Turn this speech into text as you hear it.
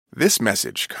This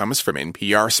message comes from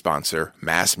NPR sponsor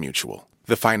MassMutual.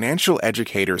 The Financial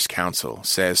Educators Council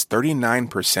says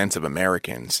 39% of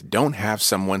Americans don't have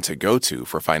someone to go to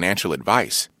for financial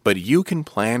advice, but you can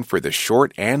plan for the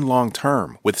short and long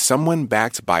term with someone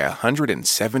backed by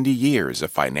 170 years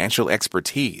of financial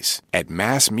expertise at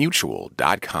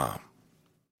MassMutual.com.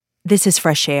 This is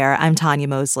Fresh Air. I'm Tanya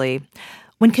Mosley.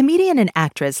 When comedian and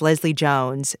actress Leslie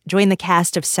Jones joined the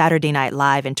cast of Saturday Night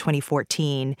Live in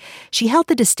 2014, she held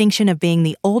the distinction of being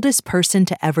the oldest person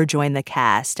to ever join the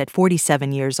cast at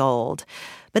 47 years old.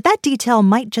 But that detail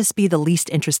might just be the least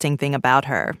interesting thing about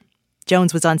her.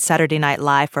 Jones was on Saturday Night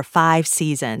Live for 5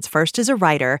 seasons, first as a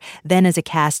writer, then as a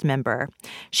cast member.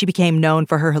 She became known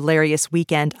for her hilarious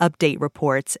weekend update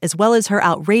reports, as well as her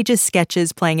outrageous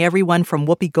sketches playing everyone from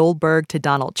Whoopi Goldberg to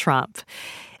Donald Trump.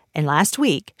 And last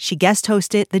week, she guest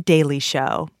hosted The Daily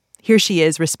Show. Here she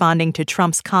is responding to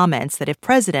Trump's comments that if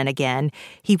president again,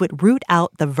 he would root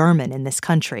out the vermin in this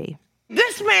country.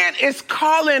 This man is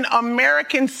calling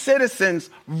American citizens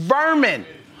vermin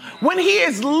when he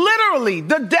is literally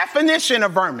the definition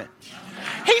of vermin.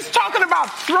 He's talking about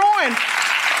throwing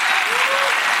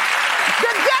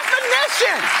the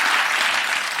definition.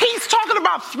 He's talking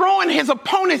about throwing his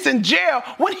opponents in jail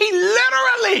when he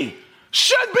literally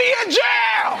should be in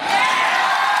jail.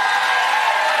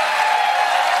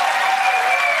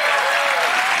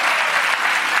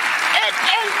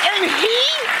 And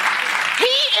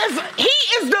he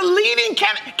is the leading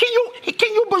candidate.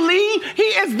 Can you believe he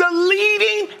is the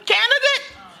leading candidate?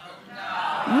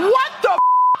 What the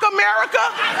America?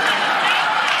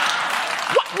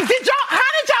 How did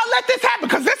y'all let this happen?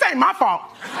 Because this ain't my fault.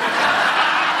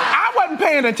 I wasn't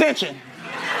paying attention.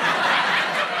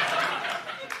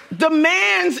 The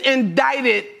man's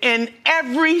indicted in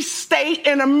every state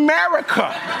in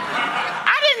America.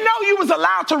 I didn't know you was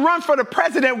allowed to run for the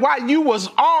president while you was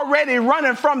already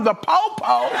running from the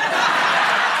po-po.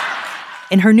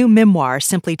 In her new memoir,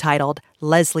 simply titled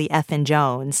Leslie Effin'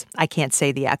 Jones, I can't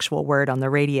say the actual word on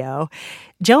the radio,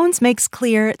 Jones makes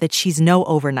clear that she's no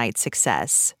overnight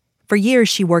success. For years,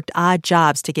 she worked odd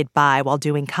jobs to get by while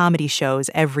doing comedy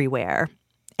shows everywhere.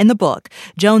 In the book,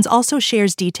 Jones also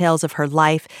shares details of her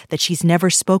life that she's never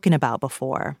spoken about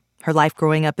before. Her life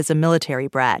growing up as a military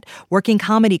brat, working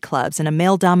comedy clubs in a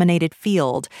male-dominated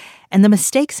field, and the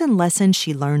mistakes and lessons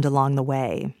she learned along the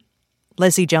way.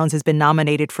 Leslie Jones has been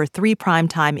nominated for 3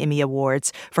 Primetime Emmy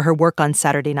Awards for her work on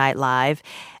Saturday Night Live,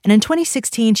 and in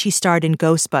 2016 she starred in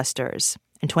Ghostbusters.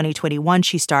 In 2021,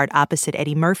 she starred opposite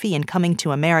Eddie Murphy in Coming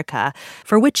to America,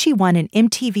 for which she won an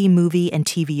MTV Movie and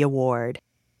TV Award.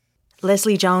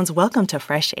 Leslie Jones, welcome to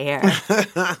Fresh Air.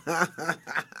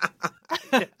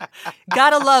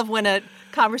 Gotta love when a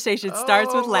conversation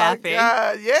starts with laughing.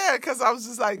 God. Yeah, because I was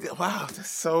just like, wow, that's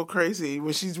so crazy.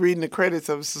 When she's reading the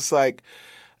credits, I was just like,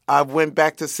 I went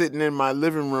back to sitting in my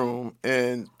living room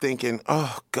and thinking,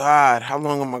 oh, God, how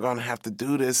long am I going to have to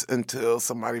do this until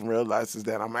somebody realizes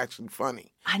that I'm actually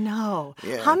funny? I know.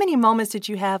 Yeah. How many moments did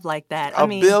you have like that? A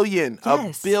billion.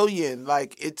 Yes. A billion.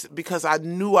 Like, it's because I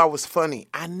knew I was funny.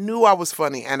 I knew I was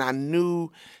funny, and I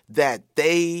knew that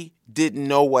they didn't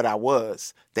know what I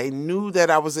was. They knew that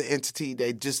I was an entity.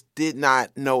 They just did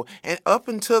not know. And up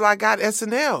until I got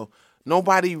SNL,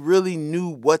 nobody really knew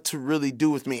what to really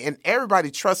do with me. And everybody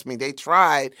trusts me. They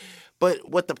tried. But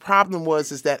what the problem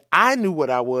was is that I knew what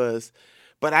I was,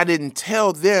 but I didn't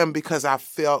tell them because I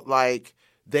felt like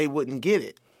they wouldn't get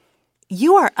it.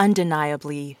 You are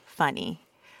undeniably funny.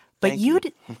 But Thank you.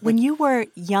 When you were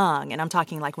young, and I'm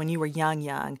talking like when you were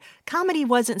young, comedy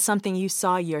wasn't something you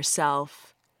saw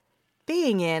yourself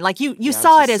being in. Like you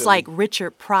saw it as like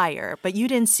Richard Pryor, but you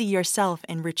didn't see yourself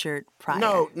in Richard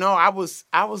Pryor. No, I was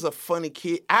a funny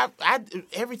kid. I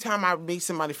every time I meet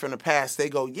somebody from the past, they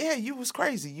go, "Yeah, you was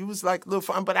crazy. You was like a little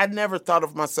fun," but I never thought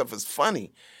of myself as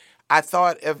funny. I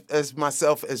thought as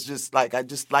myself as just like I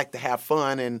just like to have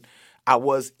fun, and I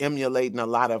was emulating a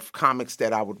lot of comics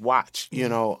that I would watch, you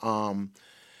know.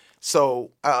 So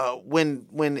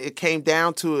when it came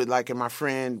down to it, like, and my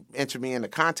friend entered me in the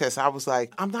contest, I was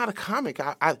like, I'm not a comic.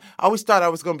 I always thought I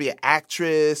was going to be an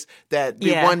actress.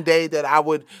 One day that I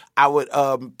would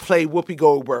play Whoopi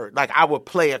Goldberg. Like, I would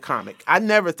play a comic. I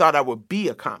never thought I would be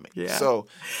a comic. Yeah. So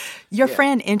your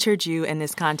friend entered you in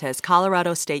this contest,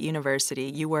 Colorado State University.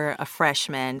 You were a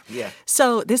freshman. Yeah.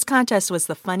 So this contest was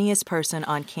the funniest person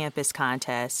on campus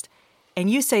contest. And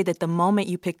you say that the moment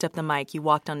you picked up the mic, you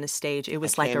walked on the stage, it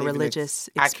was like a religious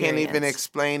experience. I can't even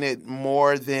explain it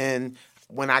more than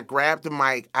when I grabbed the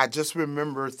mic, I just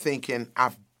remember thinking,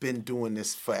 I've been doing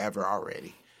this forever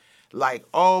already. Like,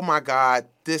 oh, my God,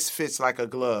 this fits like a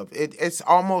glove. It's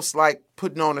almost like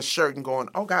putting on a shirt and going,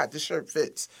 oh, God, this shirt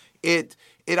fits. It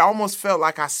it almost felt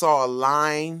like I saw a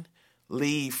line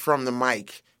leave from the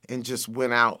mic and just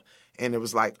went out. And it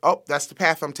was like, oh, that's the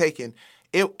path I'm taking.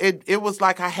 It was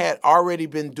like I had already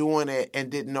been doing it and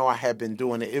didn't know I had been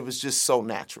doing it. It was just so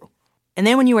natural. And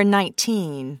then when you were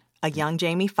 19, a young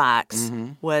Jamie Foxx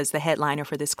was the headliner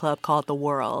for this club called The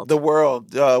World. The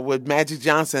World, with Magic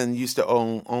Johnson used to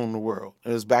own The World.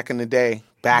 It was back in the day,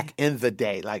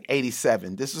 like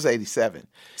 87. This was 87.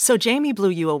 So Jamie blew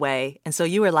you away, and so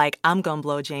you were like, I'm going to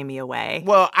blow Jamie away.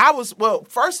 Well,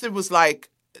 first it was like,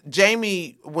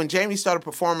 when Jamie started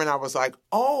performing, I was like,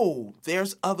 oh,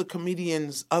 there's other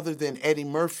comedians other than Eddie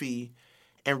Murphy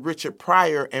and Richard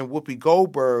Pryor and Whoopi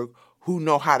Goldberg who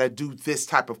know how to do this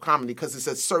type of comedy, because it's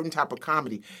a certain type of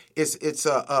comedy. It's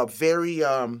a very,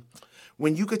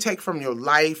 when you could take from your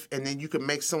life and then you could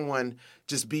make someone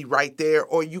just be right there,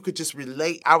 or you could just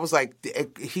relate. I was like,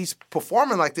 he's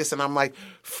performing like this, and I'm like,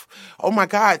 oh my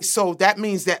God. So that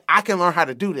means that I can learn how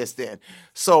to do this then.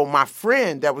 So my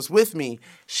friend that was with me,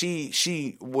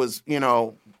 she was,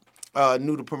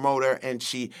 knew the promoter, and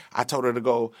I told her to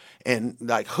go and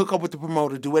like hook up with the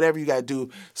promoter, do whatever you gotta do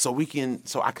so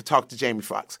I could talk to Jamie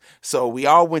Foxx. So we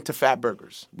all went to Fat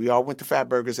Burgers.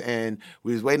 And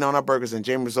we was waiting on our burgers, and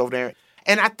Jamie was over there.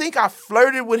 And I think I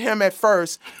flirted with him at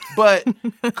first, but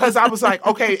because I was like,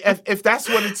 okay, if that's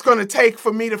what it's going to take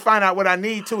for me to find out what I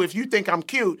need to, if you think I'm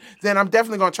cute, then I'm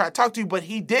definitely going to try to talk to you. But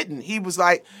he didn't. He was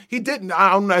like, I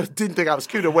don't know, didn't think I was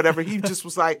cute or whatever. He just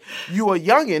was like, you a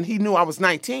youngin'. He knew I was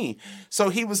 19. So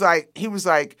he was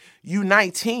like, you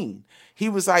 19. He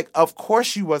was like, of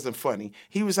course you wasn't funny.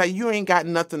 He was like, you ain't got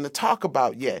nothing to talk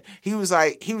about yet. He was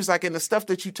like, and the stuff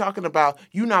that you talking about,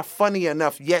 you not funny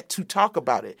enough yet to talk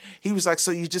about it. He was like, so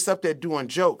you just up there doing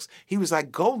jokes. He was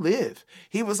like, go live.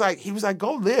 He was like,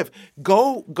 go live.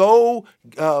 Go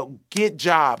get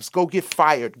jobs. Go get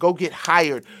fired. Go get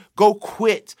hired. Go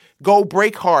quit. Go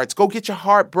break hearts. Go get your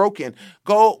heart broken.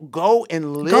 Go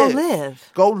and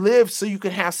live. Go live so you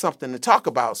can have something to talk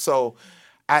about. So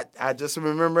I just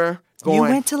remember going. You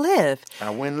went to live. I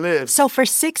went and lived. So for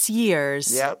 6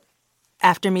 years, yep,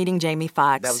 after meeting Jamie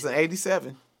Foxx. That was in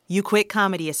 87. You quit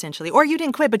comedy, essentially. Or you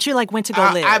didn't quit, but you went to go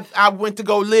live. I went to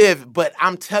go live, but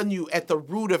I'm telling you, at the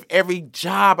root of every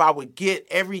job I would get,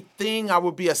 everything I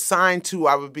would be assigned to,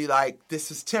 I would be like,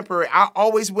 this is temporary. I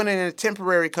always went in a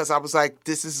temporary because I was like,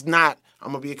 this is not,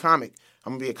 I'm going to be a comic.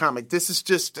 This is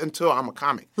just until I'm a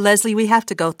comic. Leslie, we have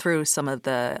to go through some of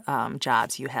the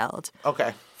jobs you held.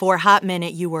 Okay. For a hot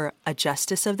minute, you were a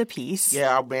justice of the peace.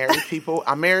 Yeah, I married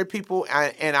people.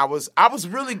 And I was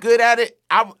really good at it.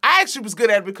 I actually was good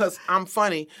at it because I'm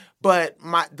funny. But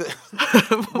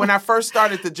when I first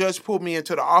started, the judge pulled me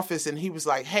into the office, and he was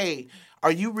like, hey,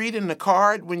 are you reading the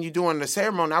card when you're doing the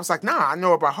ceremony? I was like, nah, I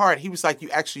know it by heart. He was like,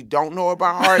 you actually don't know it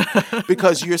by heart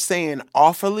because you're saying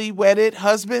awfully wedded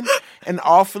husband and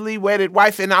awfully wedded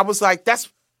wife. And I was like, that's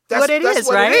what it is,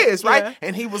 right? Yeah.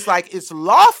 And he was like, it's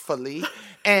lawfully,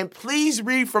 and please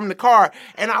read from the card.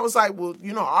 And I was like, well,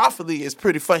 awfully is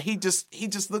pretty fun. He just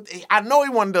looked, I know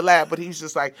he wanted to laugh, but he was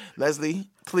just like, Leslie,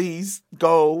 please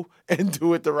go and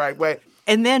do it the right way.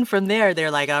 And then from there,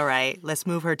 they're like, all right, let's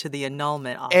move her to the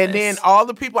annulment office. And then all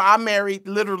the people I married,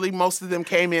 literally most of them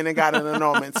came in and got an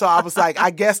annulment. So I was like, I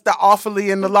guess the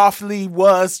awfully and the lawfully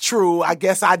was true. I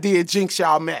guess I did jinx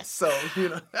y'all mess. So,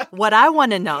 What I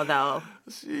want to know, though.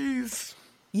 Jeez.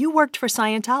 You worked for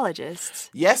Scientologists.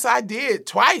 Yes, I did.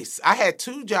 Twice. I had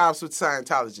 2 jobs with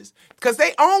Scientologists because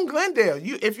they own Glendale.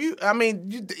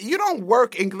 You don't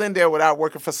work in Glendale without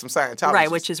working for some Scientologists.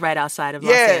 Right, which is right outside of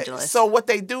Los Angeles. So what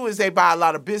they do is they buy a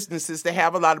lot of businesses. They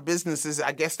have a lot of businesses.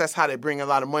 I guess that's how they bring a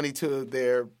lot of money to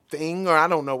their thing, or I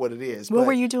don't know what it is. What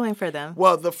were you doing for them?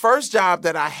 Well, the first job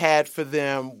that I had for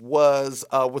them was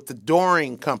with the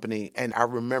Doring Company. And I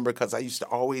remember because I used to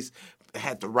always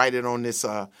had to write it on this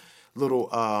little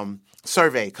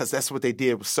survey, because that's what they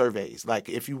did with surveys. Like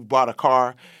if you bought a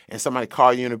car and somebody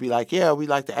called you and it'd be like, yeah, we'd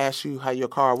like to ask you how your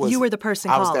car was. You were the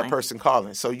person calling. I was that person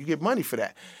calling. So you get money for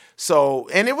that. So,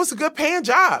 and it was a good paying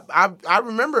job. I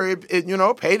remember it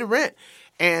paid the rent.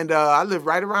 And I lived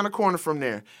right around the corner from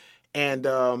there. And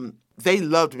they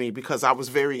loved me because I was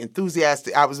very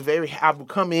enthusiastic. I would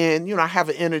come in, I have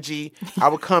an energy. I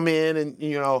would come in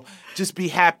and, just be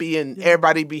happy, and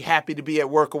everybody be happy to be at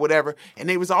work or whatever. And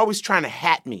they was always trying to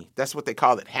hat me. That's what they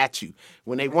call it, hat you.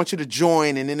 When they want you to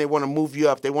join and then they want to move you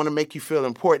up, they want to make you feel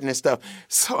important and stuff.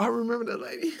 So I remember that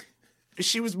lady.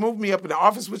 She was moving me up in the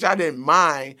office, which I didn't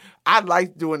mind. I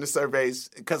liked doing the surveys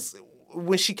because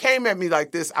when she came at me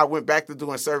like this, I went back to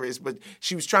doing surveys, but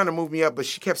she was trying to move me up, but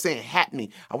she kept saying, hat me.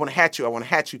 I want to hat you. I want to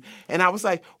hat you. And I was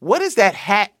like, what is that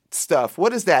hat stuff.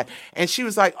 What is that? And she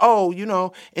was like, oh, you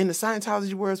know, in the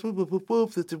Scientology words, whoop, whoop, whoop,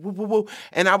 whoop, whoop, whoop, whoop, whoop.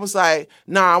 And I was like,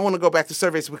 nah, I want to go back to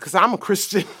surveys because I'm a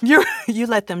Christian. You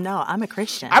let them know, I'm a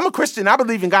Christian. I'm a Christian. I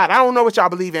believe in God. I don't know what y'all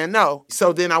believe in. No.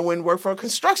 So then I went and worked for a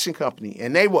construction company,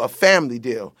 and they were a family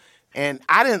deal. And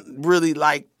I didn't really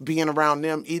like being around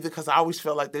them either because I always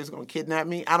felt like they was going to kidnap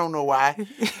me. I don't know why.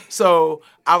 So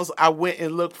I went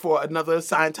and looked for another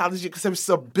Scientology because there was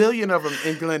a billion of them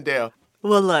in Glendale.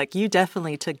 Well, look, you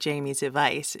definitely took Jamie's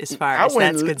advice as far as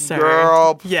that's concerned.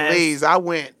 Girl, yes. Please. I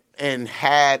went and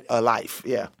had a life.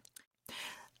 Yeah.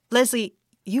 Leslie,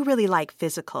 you really like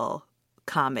physical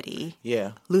comedy.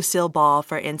 Yeah. Lucille Ball,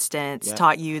 for instance,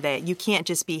 taught you that you can't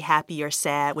just be happy or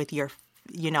sad with your,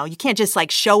 you can't just like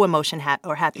show emotion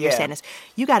or happy or sadness.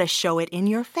 You got to show it in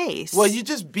your face. Well, you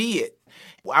just be it.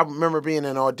 I remember being in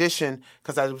an audition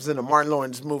because I was in a Martin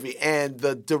Lawrence movie, and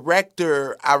the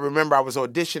director, I remember I was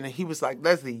auditioning, and he was like,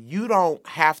 Leslie, you don't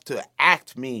have to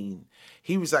act mean.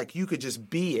 He was like, you could just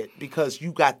be it because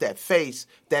you got that face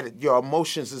that your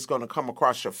emotions is going to come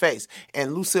across your face.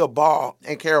 And Lucille Ball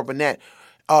and Carol Burnett,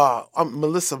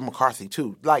 Melissa McCarthy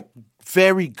too, like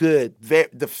very good,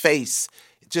 the face,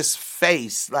 just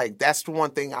face. Like that's the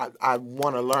one thing I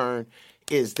want to learn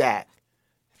is that.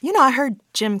 I heard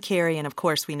Jim Carrey and, of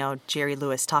course, we know Jerry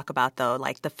Lewis talk about, though,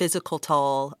 like the physical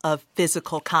toll of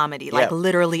physical comedy, like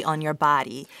literally on your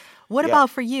body. What about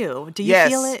for you? Do you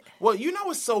feel it? Well,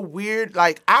 it's so weird.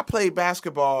 Like, I played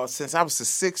basketball since I was in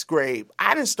 6th grade.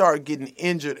 I didn't start getting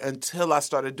injured until I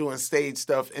started doing stage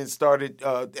stuff and started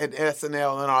at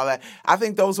SNL and all that. I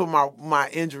think those were my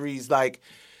injuries, like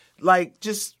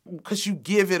just because you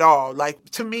give it all. Like,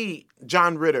 to me,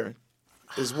 John Ritter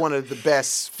is one of the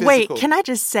best physical. Wait, can I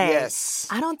just say, yes.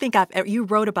 I don't think you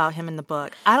wrote about him in the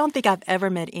book. I don't think I've ever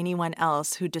met anyone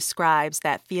else who describes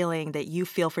that feeling that you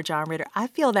feel for John Ritter. I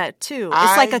feel that too.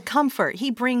 It's like a comfort.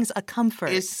 He brings a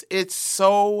comfort. It's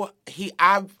so,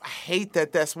 I hate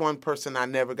that that's one person I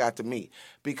never got to meet.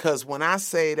 Because when I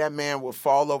say that man would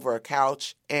fall over a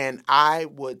couch and I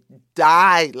would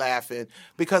die laughing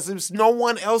because there was no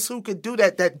one else who could do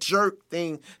that jerk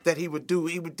thing that he would do.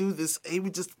 He would do this,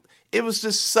 it was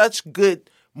just such good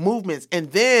movements.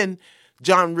 And then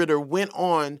John Ritter went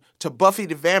on to Buffy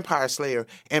the Vampire Slayer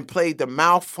and played the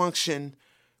malfunction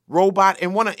robot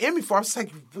and won an Emmy for it. I was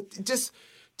like,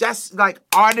 just like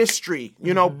artistry,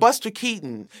 Buster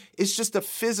Keaton. It's just a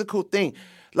physical thing.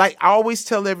 Like I always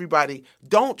tell everybody,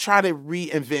 don't try to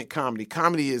reinvent comedy.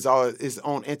 Comedy is its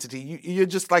own entity. You're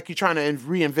just like you're trying to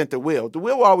reinvent the wheel. The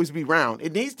wheel will always be round.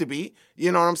 It needs to be. You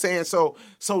know what I'm saying? So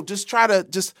just try to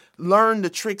just learn the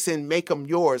tricks and make them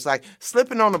yours. Like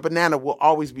slipping on a banana will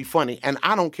always be funny, and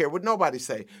I don't care what nobody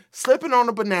say. Slipping on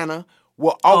a banana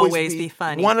will always be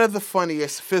funny. One of the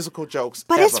funniest physical jokes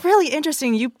But ever. It's really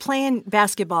interesting. You playing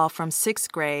basketball from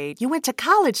 6th grade. You went to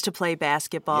college to play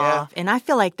basketball. Yeah. And I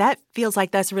feel like that feels like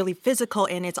that's really physical.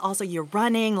 And it's also you're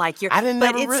running. Like you're. I didn't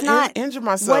never injure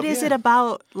myself. What is it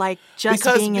about like just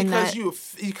being in that?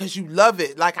 Because you love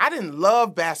it. Like I didn't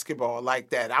love basketball like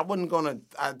that. I wasn't going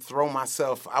to throw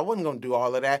myself. I wasn't going to do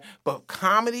all of that. But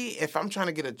comedy, if I'm trying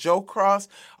to get a joke across,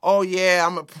 oh yeah,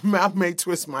 I may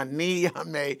twist my knee.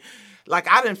 Like,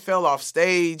 I done fell off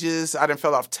stages. I done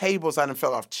fell off tables. I done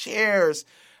fell off chairs.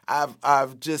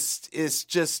 It's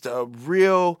just a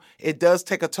real, it does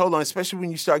take a toll on, especially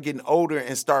when you start getting older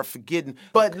and start forgetting.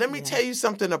 But let me tell you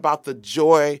something about the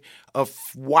joy of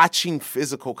watching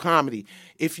physical comedy.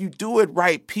 If you do it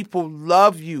right, people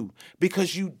love you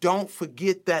because you don't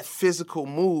forget that physical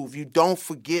move. You don't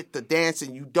forget the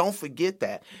dancing. You don't forget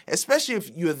that. Especially if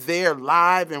you're there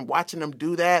live and watching them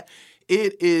do that.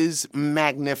 It is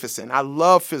magnificent. I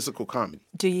love physical comedy.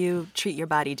 Do you treat your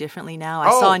body differently now? I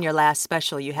saw in your last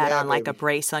special you had on like a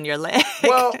brace on your leg.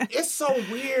 Well, it's so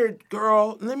weird,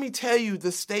 girl. Let me tell you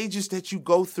the stages that you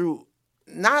go through,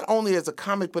 not only as a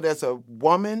comic, but as a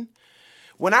woman.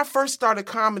 When I first started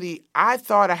comedy, I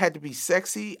thought I had to be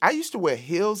sexy. I used to wear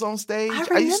heels on stage.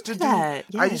 I used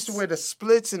to wear the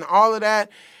splits and all of that.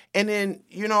 And then,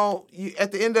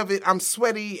 at the end of it, I'm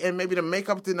sweaty and maybe the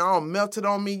makeup didn't all melted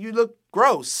on me. You look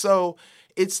gross. So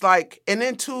it's like, and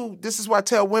then too, this is why I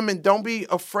tell women, don't be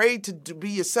afraid to be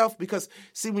yourself because,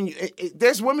 see, when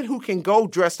there's women who can go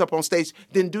dressed up on stage,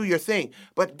 then do your thing.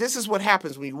 But this is what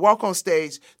happens when you walk on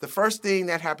stage. The first thing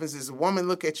that happens is a woman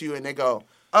look at you and they go,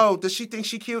 oh, does she think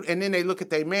she cute? And then they look at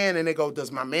their man and they go,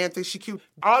 does my man think she cute?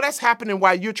 All that's happening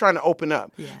while you're trying to open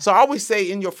up. Yeah. So I always say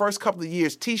in your first couple of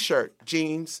years, T-shirt,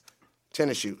 jeans,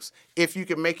 tennis shoes. If you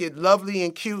can make it lovely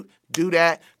and cute, do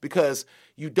that because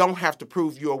you don't have to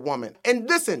prove you're a woman. And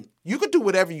listen, you can do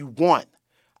whatever you want.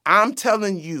 I'm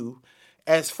telling you,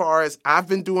 as far as I've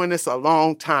been doing this a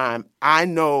long time, I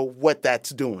know what that's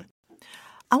doing.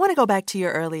 I want to go back to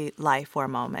your early life for a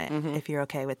moment, if you're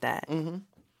okay with that. Mm-hmm.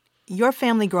 Your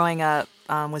family growing up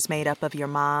was made up of your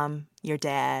mom, your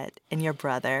dad, and your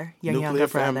brother, your younger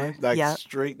brother. Like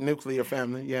straight nuclear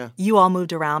family, yeah. You all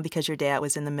moved around because your dad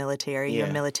was in the military. You're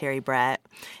a military brat.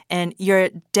 And your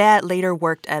dad later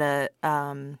worked at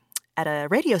a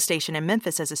radio station in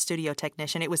Memphis as a studio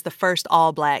technician. It was the first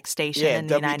all-black station in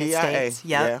the United States.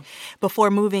 Yeah. Before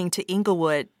moving to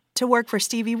Inglewood to work for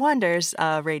Stevie Wonder's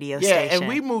radio station. Yeah, and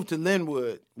we moved to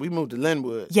Linwood.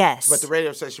 Yes. But the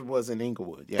radio station was in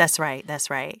Inglewood. Yeah. That's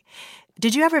right.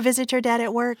 Did you ever visit your dad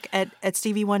at work at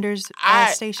Stevie Wonder's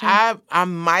station? I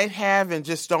might have and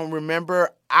just don't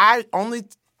remember. Only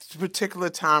particular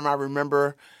time I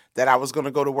remember that I was going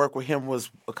to go to work with him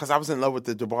was because I was in love with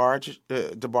the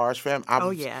DeBarge family.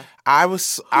 Oh yeah. Who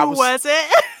was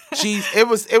it? Geez, it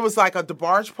was like a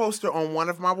DeBarge poster on one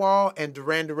of my wall and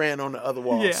Duran Duran on the other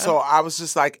wall. Yeah. So I was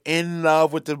just like in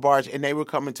love with the DeBarge, and they were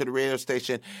coming to the radio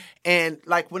station. And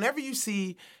like whenever you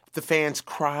see the fans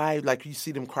cry, like you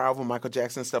see them cry over Michael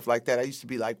Jackson and stuff like that, I used to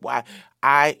be like, why?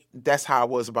 That's how I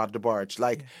was about DeBarge.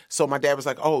 Like, so my dad was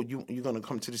like, oh, you're going to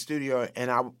come to the studio?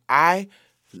 And I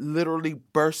literally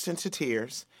burst into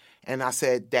tears. And I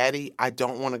said, Daddy, I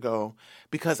don't want to go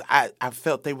because I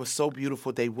felt they were so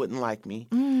beautiful they wouldn't like me.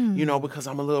 Because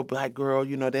I'm a little black girl,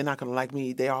 they're not going to like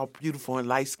me. They're all beautiful and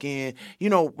light-skinned.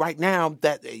 Right now,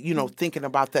 that thinking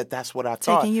about that, that's what I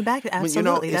thought. Taking you back,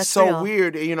 absolutely. It's that's so real.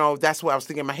 weird. That's what I was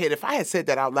thinking in my head. If I had said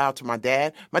that out loud to my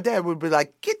dad would be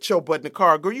like, get your butt in the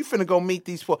car, girl. You finna go meet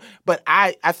these people. But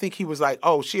I think he was like,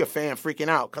 oh, she a fan freaking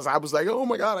out because I was like, oh,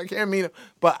 my God, I can't meet him.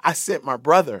 But I sent my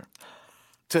brother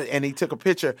and he took a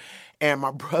picture, and my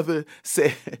brother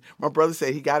said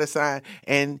he got a sign,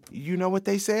 and you know what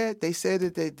they said? They said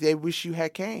that they wish you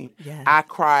had came. Yeah. I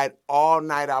cried all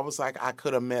night. I was like, I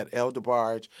could have met El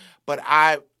DeBarge, but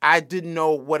I didn't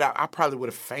know what I probably would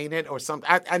have fainted or something.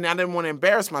 And I didn't want to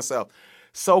embarrass myself.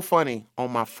 So funny,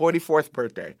 on my 44th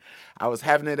birthday, I was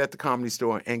having it at the Comedy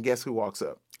Store, and guess who walks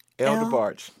up? El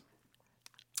DeBarge.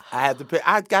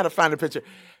 I got to find a picture.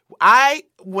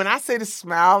 When I say the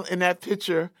smile in that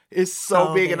picture is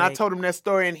so big, and I told him that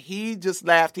story, and he just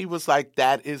laughed. He was like,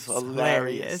 that is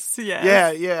hilarious.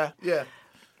 Yes. Yeah.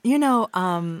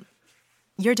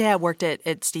 Your dad worked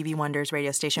at Stevie Wonder's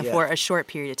radio station for a short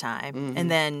period of time. Mm-hmm.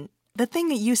 And then the thing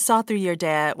that you saw through your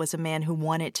dad was a man who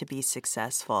wanted to be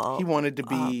successful. He wanted to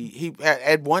be,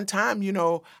 at one time,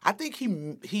 I think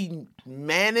he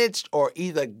managed or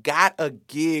either got a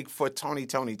gig for Tony.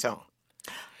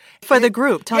 For the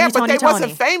group, Tony. But they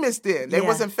wasn't famous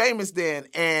then.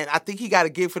 And I think he got a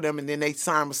gig for them, and then they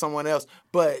signed with someone else.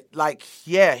 But,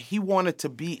 he wanted to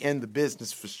be in the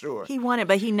business for sure. He wanted,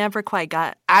 but he never quite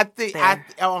got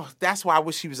that's why I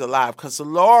wish he was alive, because,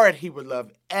 Lord, he would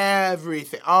love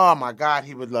everything. Oh, my God,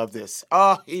 he would love this.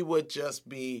 Oh, he would just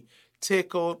be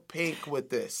tickled pink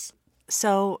with this.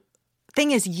 So,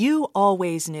 thing is, you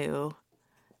always knew...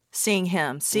 Seeing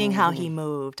how he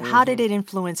moved. Mm-hmm. How did it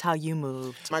influence how you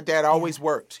moved? My dad always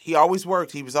worked. He always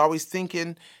worked. He was always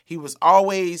thinking.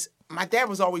 My dad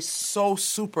was always so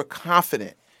super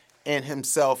confident in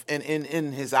himself and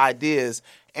in his ideas.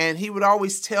 And he would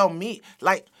always tell me,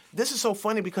 this is so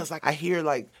funny because, I hear,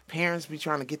 parents be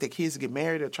trying to get their kids to get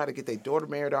married or try to get their daughter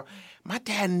married. My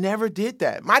dad never did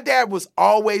that. My dad was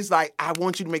always like, I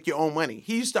want you to make your own money.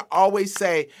 He used to always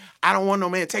say, I don't want no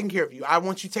man taking care of you. I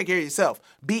want you to take care of yourself.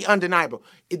 Be undeniable.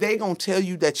 If they going to tell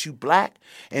you that you black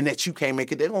and that you can't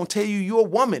make it, they're going to tell you you're a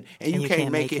woman and you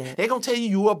can't make it. They're going to tell you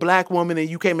you're a black woman and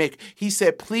you can't make it. He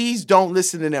said, please don't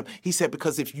listen to them. He said,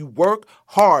 because if you work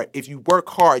hard,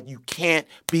 you can't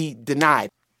be denied.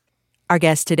 Our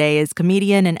guest today is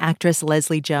comedian and actress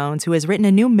Leslie Jones, who has written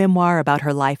a new memoir about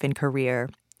her life and career.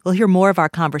 We'll hear more of our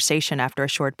conversation after a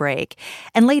short break.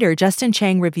 And later, Justin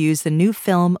Chang reviews the new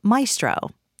film Maestro.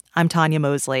 I'm Tanya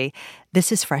Mosley.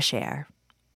 This is Fresh Air.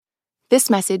 This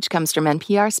message comes from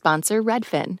NPR sponsor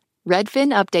Redfin.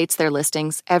 Redfin updates their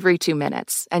listings every 2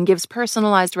 minutes and gives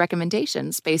personalized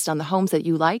recommendations based on the homes that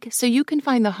you like, so you can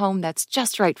find the home that's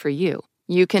just right for you.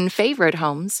 You can favorite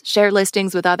homes, share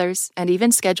listings with others, and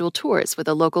even schedule tours with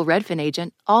a local Redfin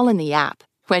agent, all in the app.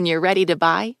 When you're ready to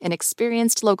buy, an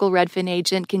experienced local Redfin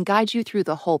agent can guide you through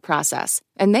the whole process,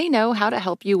 and they know how to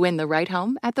help you win the right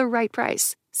home at the right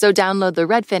price. So download the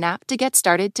Redfin app to get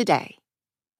started today.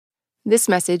 This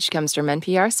message comes from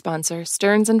NPR sponsor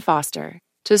Stearns & Foster.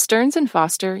 To Stearns &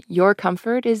 Foster, your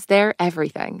comfort is their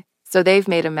everything. So they've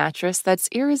made a mattress that's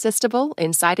irresistible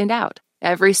inside and out.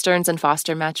 Every Stearns &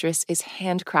 Foster mattress is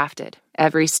handcrafted.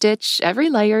 Every stitch, every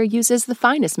layer uses the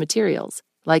finest materials.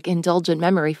 like indulgent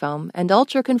memory foam and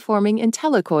ultra-conforming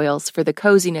IntelliCoils for the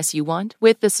coziness you want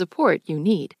with the support you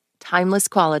need. Timeless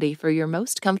quality for your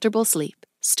most comfortable sleep.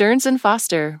 Stearns &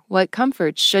 Foster, what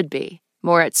comfort should be.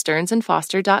 More at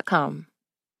stearnsandfoster.com.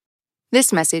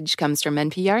 This message comes from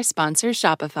NPR sponsor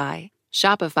Shopify.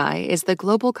 Shopify is the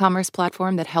global commerce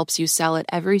platform that helps you sell at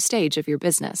every stage of your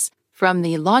business. From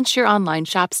the launch your online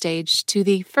shop stage to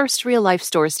the first real-life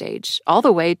store stage, all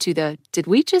the way to the did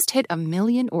we just hit 1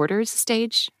 million orders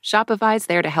stage, Shopify's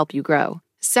there to help you grow.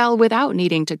 Sell without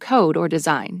needing to code or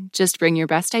design. Just bring your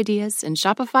best ideas and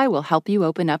Shopify will help you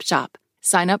open up shop.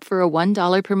 Sign up for a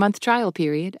 $1 per month trial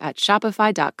period at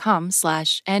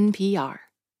shopify.com/NPR.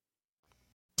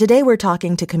 Today we're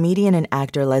talking to comedian and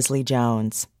actor Leslie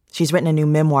Jones. She's written a new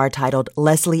memoir titled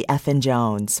Leslie Effin'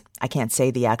 Jones. I can't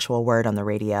say the actual word on the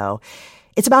radio.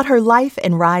 It's about her life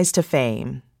and rise to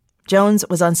fame. Jones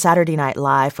was on Saturday Night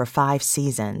Live for 5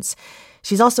 seasons.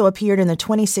 She's also appeared in the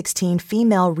 2016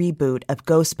 female reboot of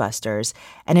Ghostbusters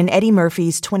and in Eddie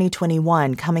Murphy's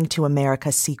 2021 Coming to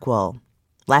America sequel.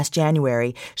 Last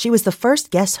January, she was the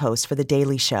first guest host for The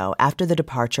Daily Show after the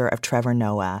departure of Trevor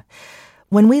Noah.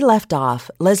 When we left off,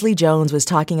 Leslie Jones was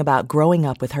talking about growing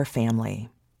up with her family.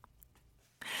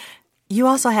 You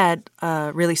also had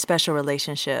a really special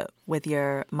relationship with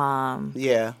your mom.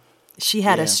 Yeah. She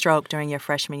had a stroke during your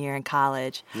freshman year in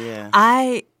college. Yeah.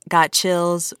 I got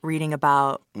chills reading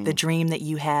about the dream that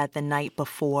you had the night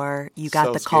before you got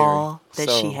So the call scary.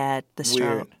 that So she had the stroke.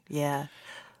 weird. Yeah.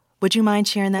 Would you mind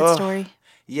sharing that story?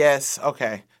 Yes.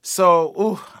 Okay.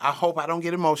 So, I hope I don't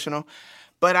get emotional.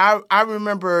 But I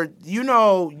remember, I'm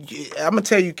going to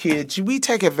tell you kids, we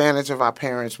take advantage of our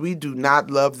parents. We do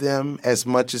not love them as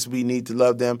much as we need to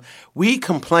love them. We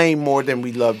complain more than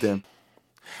we love them.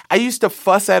 I used to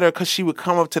fuss at her because she would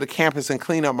come up to the campus and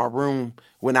clean up my room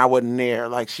when I wasn't there.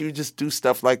 Like, she would just do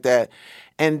stuff like that.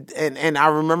 And I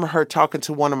remember her talking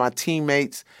to one of my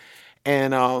teammates.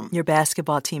 And Your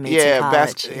basketball teammates in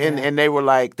college. And they were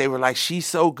like, she's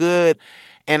so good.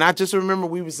 And I just remember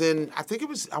we was in, I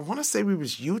want to say we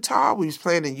was Utah. We was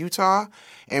playing in Utah,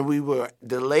 and we were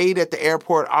delayed at the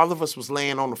airport. All of us was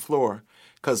laying on the floor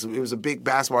because it was a big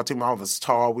basketball team. All of us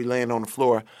tall. We laying on the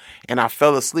floor, and I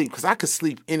fell asleep because I could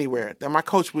sleep anywhere. Then my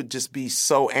coach would just be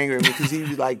so angry at me because he'd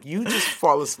be like, you just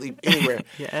fall asleep anywhere.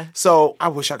 Yeah. So I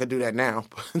wish I could do that now,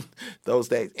 those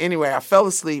days. Anyway, I fell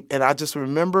asleep, and I just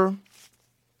remember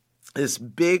this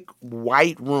big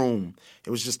white room. It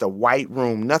was just a white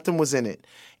room. Nothing was in it.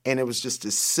 And it was just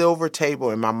a silver table,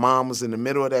 and my mom was in the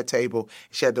middle of that table.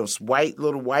 She had those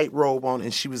little white robe on,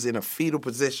 and she was in a fetal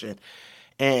position.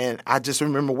 And I just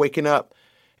remember waking up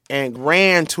and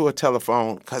ran to a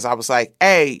telephone because I was like,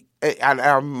 hey,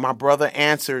 my brother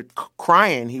answered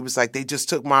crying. He was like, they just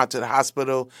took Mom to the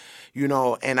hospital,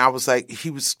 and I was like, he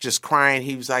was just crying.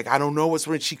 He was like, I don't know what's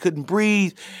wrong. She couldn't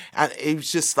breathe. It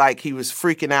was just like he was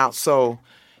freaking out. So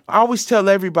I always tell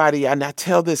everybody, and I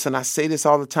tell this and I say this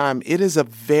all the time, it is a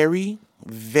very,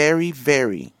 very,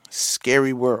 very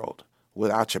scary world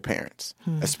without your parents,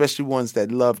 especially ones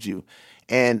that loved you.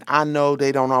 And I know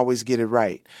they don't always get it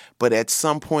right, but at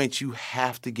some point you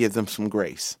have to give them some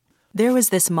grace. There was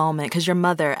this moment, because your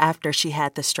mother, after she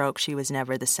had the stroke, she was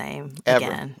never the same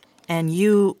again. And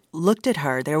you looked at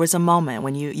her. There was a moment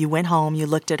when you went home, you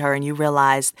looked at her, and you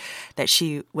realized that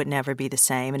she would never be the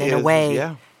same. And in a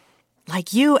way,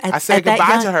 like you, I said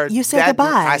goodbye to her. You said goodbye.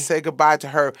 I said goodbye to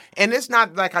her. And it's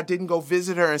not like I didn't go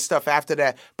visit her and stuff after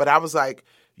that, but I was like,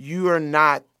 you are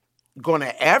not going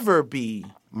to ever be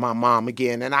my mom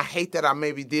again. And I hate that I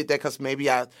maybe did that because maybe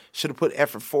I should have put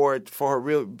effort forward for her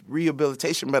real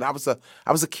rehabilitation, but I was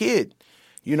a kid.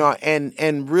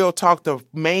 And real talk, the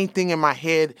main thing in my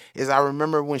head is I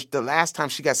remember when the last time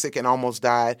she got sick and almost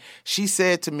died, she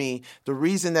said to me, the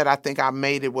reason that I think I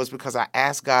made it was because I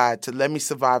asked God to let me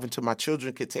survive until my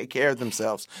children could take care of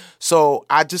themselves. So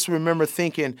I just remember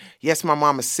thinking, yes, my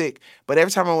mom is sick, but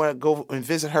every time I want to go and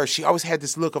visit her, she always had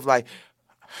this look of like,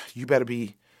 you better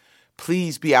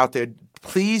please be out there.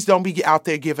 Please don't be out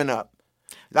there giving up.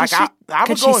 Like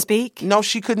could she speak? No,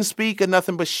 she couldn't speak or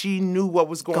nothing, but she knew what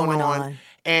was going on.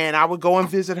 And I would go and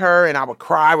visit her, and I would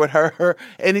cry with her.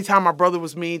 Anytime my brother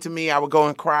was mean to me, I would go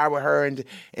and cry with her, and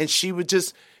she would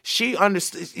just, she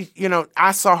understood.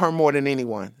 I saw her more than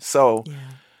anyone. So,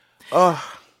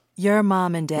 your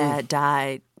mom and dad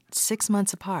died 6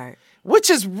 months apart,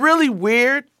 which is really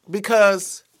weird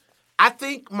because I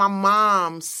think my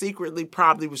mom secretly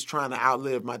probably was trying to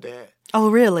outlive my dad. Oh,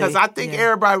 really? Because I think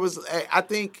everybody was. I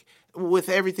think with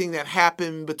everything that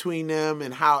happened between them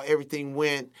and how everything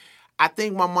went, I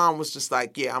think my mom was just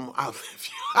like, yeah, I'll outlive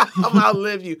you. I'm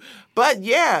outlive you. But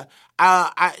yeah,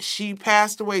 she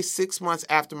passed away 6 months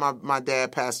after my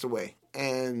dad passed away.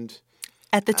 And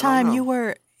at the time, you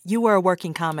were a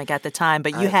working comic at the time,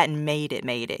 but you hadn't made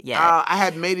it yet. I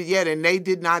hadn't made it yet, and they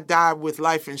did not die with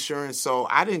life insurance, so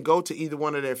I didn't go to either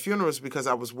one of their funerals because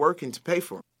I was working to pay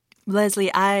for them.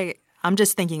 Leslie, I'm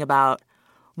just thinking about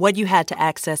what you had to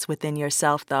access within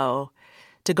yourself, though,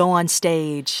 to go on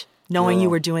stage, knowing you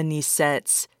were doing these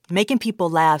sets, making people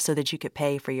laugh so that you could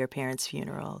pay for your parents'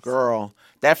 funerals. Girl,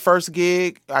 that first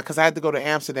gig, because I had to go to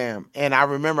Amsterdam, and I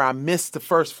remember I missed the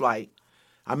first flight.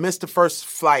 I missed the first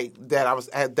flight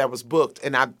that was booked,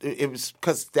 and it was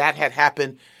because that had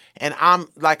happened. And I'm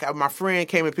like, my friend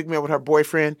came and picked me up with her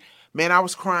boyfriend. Man, I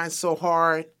was crying so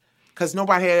hard because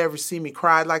nobody had ever seen me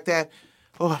cry like that.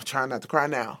 Oh, I'm trying not to cry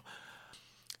now.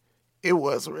 It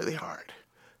was really hard.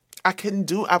 I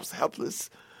was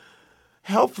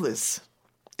helpless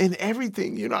in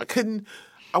everything.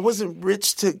 I wasn't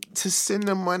rich to send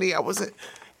them money. I wasn't.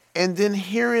 And then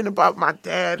hearing about my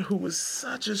dad, who was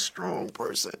such a strong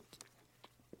person.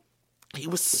 He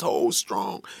was so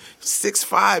strong.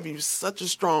 6'5", he was such a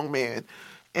strong man.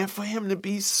 And for him to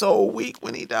be so weak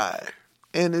when he died.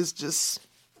 And it's just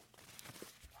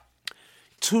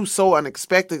so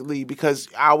unexpectedly, because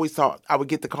I always thought I would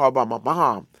get the call about my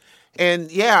mom. And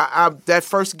yeah, that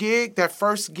first gig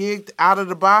out of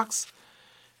the box,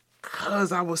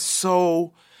 because I was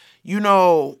so,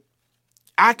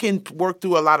 I can work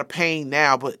through a lot of pain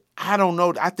now, but I don't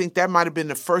know. I think that might have been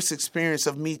the first experience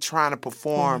of me trying to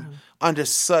perform under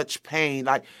such pain.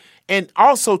 And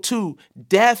also, too,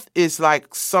 death is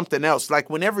like something else. Like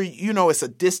whenever, it's a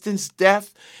distance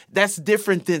death, that's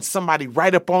different than somebody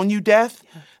right up on you death.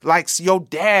 Yeah. Like your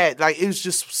dad, it was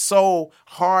just so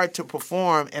hard to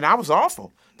perform. And I was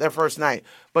awful that first night.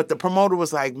 But the promoter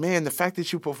was like, man, the fact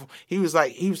that you perform, he was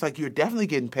like, you're definitely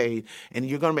getting paid and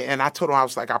you're going to be, and I told him, I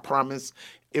was like, I promise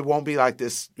it won't be like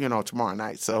this, tomorrow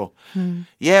night. So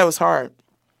yeah, it was hard.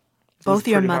 Both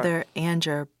your mother and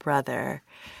your brother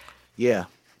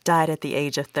died at the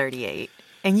age of 38.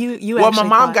 And you well, my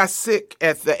mom got sick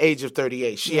at the age of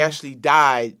 38. She actually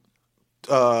died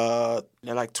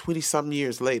like 20-something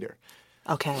years later.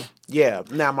 Okay. Yeah.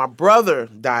 Now, my brother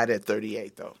died at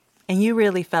 38, though. And you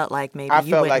really felt like maybe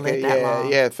you wouldn't live that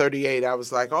long. Yeah, 38. I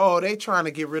was like, oh, they trying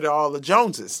to get rid of all the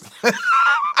Joneses.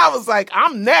 I was like,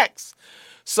 I'm next.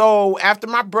 So after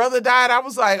my brother died, I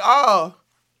was like, oh,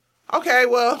 okay,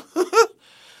 well,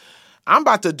 I'm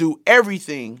about to do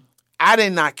everything. I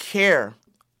did not care.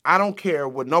 I don't care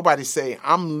what nobody say.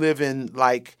 I'm living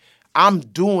like I'm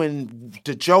doing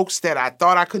the jokes that I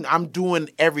thought I couldn't. I'm doing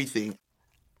everything.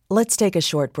 Let's take a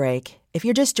short break. If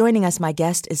you're just joining us, my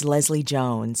guest is Leslie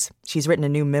Jones. She's written a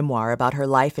new memoir about her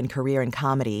life and career in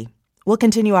comedy. We'll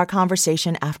continue our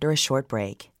conversation after a short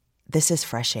break. This is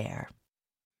Fresh Air.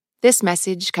 This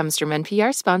message comes from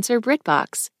NPR sponsor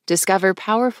BritBox. Discover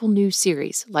powerful new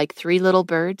series like Three Little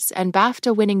Birds and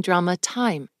BAFTA-winning drama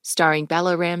Time, starring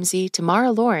Bella Ramsey,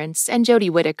 Tamara Lawrence, and Jodie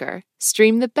Whittaker.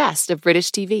 Stream the best of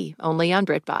British TV only on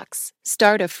BritBox.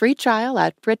 Start a free trial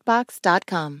at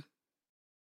BritBox.com.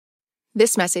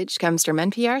 This message comes from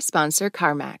NPR sponsor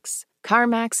CarMax.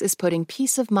 CarMax is putting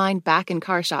peace of mind back in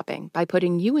car shopping by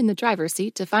putting you in the driver's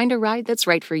seat to find a ride that's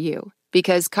right for you.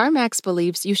 Because CarMax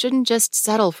believes you shouldn't just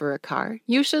settle for a car,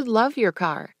 you should love your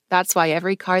car. That's why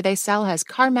every car they sell has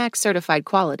CarMax certified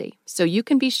quality, so you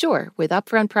can be sure with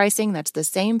upfront pricing that's the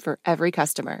same for every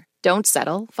customer. Don't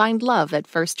settle, find love at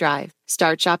first drive.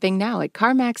 Start shopping now at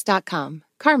CarMax.com.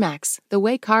 CarMax, the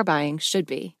way car buying should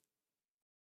be.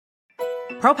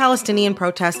 Pro-Palestinian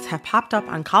protests have popped up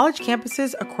on college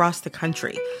campuses across the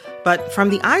country. But from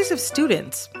the eyes of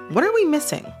students, what are we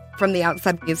missing? From the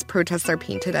outside, these protests are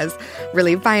painted as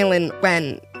really violent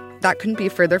when that couldn't be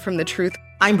further from the truth.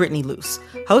 I'm Brittany Luce,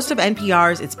 host of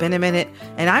NPR's It's Been a Minute,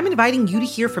 and I'm inviting you to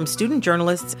hear from student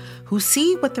journalists who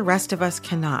see what the rest of us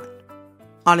cannot.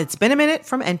 On It's Been a Minute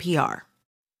from NPR.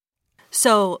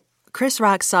 So Chris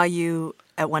Rock saw you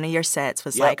at one of your sets,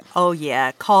 was like, oh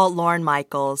yeah, called Lorne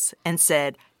Michaels and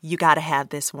said, you got to have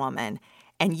this woman.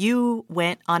 And you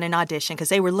went on an audition because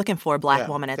they were looking for a black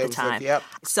woman at the time.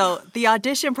 So the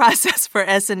audition process for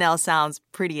SNL sounds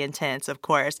pretty intense, of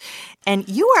course. And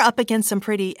you were up against some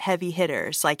pretty heavy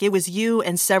hitters. Like it was you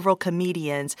and several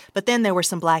comedians, but then there were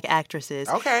some black actresses.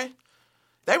 Okay.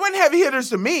 They weren't heavy hitters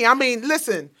to me. I mean,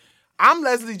 listen, I'm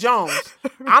Leslie Jones.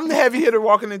 I'm the heavy hitter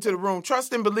walking into the room.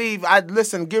 Trust and believe.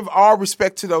 Give all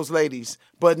respect to those ladies.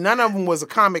 But none of them was a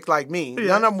comic like me. Yeah.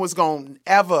 None of them was going to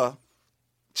ever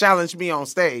challenge me on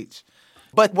stage.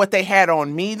 But what they had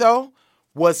on me, though,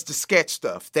 was the sketch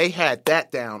stuff. They had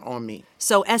that down on me.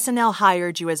 So SNL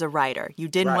hired you as a writer. You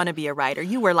didn't want to be a writer.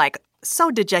 You were like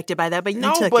so dejected by that, but you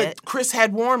took it. Chris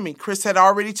had warned me. Chris had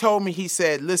already told me, he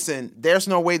said, listen, there's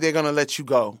no way they're going to let you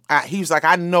go. He was like,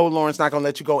 I know Lauren's not going to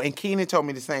let you go. And Keenen told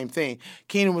me the same thing.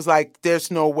 Keenen was like, there's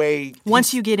no way.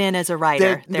 Once you get in as a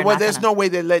writer, there's no way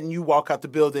they're letting you walk out the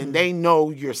building. Mm-hmm. They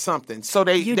know you're something. So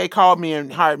they called me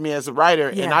and hired me as a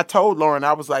writer. Yeah. And I told Lauren,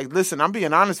 I was like, listen, I'm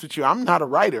being honest with you. I'm not a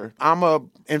writer. I'm a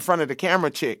in front of the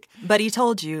camera chick. But he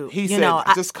told you, he said,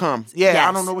 just come. Yeah, yes.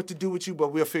 I don't know what to do with you,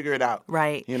 but we'll figure it out.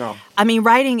 Right. You know. I mean,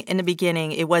 writing in the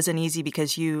beginning, it wasn't easy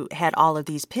because you had all of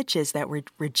these pitches that were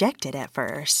rejected at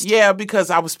first. Yeah, because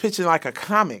I was pitching like a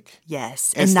comic.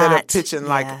 Yes. Instead of pitching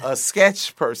like a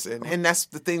sketch person. And that's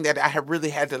the thing that I really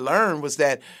had to learn was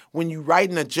that when you're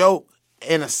writing a joke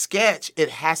in a sketch, it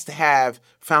has to have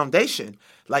foundation.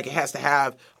 Like it has to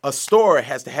have a story, it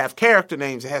has to have character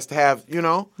names, it has to have,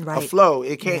 a flow.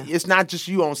 It can't. It's not just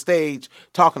you on stage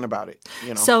talking about it.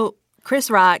 So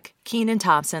Chris Rock, Kenan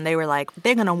Thompson, they were like,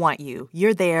 they're gonna want you.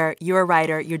 You're there. You're a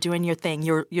writer. You're doing your thing.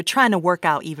 You're trying to work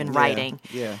out even writing.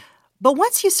 Yeah. But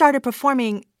once you started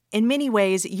performing, in many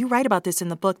ways, you write about this in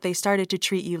the book. They started to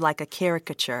treat you like a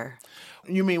caricature.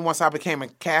 You mean once I became a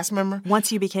cast member?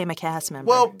 Once you became a cast member.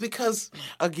 Well, because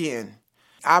again,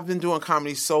 I've been doing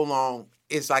comedy so long.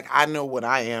 It's like I know what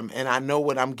I am and I know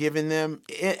what I'm giving them.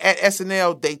 At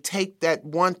SNL, they take that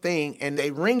one thing and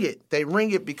they ring it. They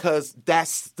ring it because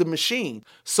that's the machine.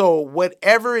 So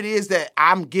whatever it is that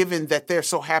I'm giving that they're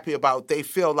so happy about, they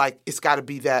feel like it's got to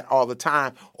be that all the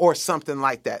time or something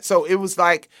like that. So it was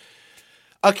like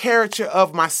a caricature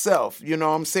of myself, you know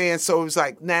what I'm saying? So it was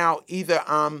like now either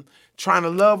I'm trying to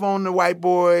love on the white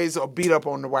boys or beat up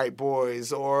on the white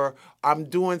boys, or I'm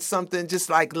doing something just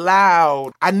like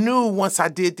loud. I knew once I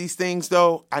did these things,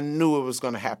 though, I knew it was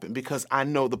going to happen because I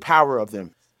know the power of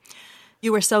them.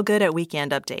 You were so good at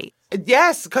Weekend Update.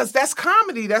 Yes, because that's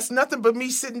comedy. That's nothing but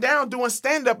me sitting down doing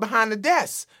stand-up behind the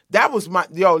desk. That was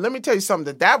let me tell you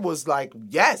something. That was like,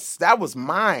 yes, that was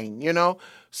mine,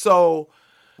 So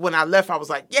when I left, I was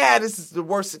like, yeah, this is the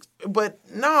worst. But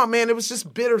no, man, it was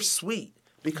just bittersweet.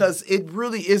 Because it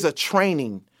really is a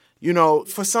training.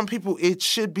 For some people, it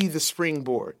should be the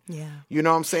springboard. Yeah. You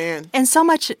know what I'm saying? And so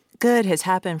much good has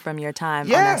happened from your time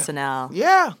on SNL.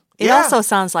 Yeah. It also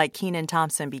sounds like Kenan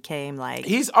Thompson became like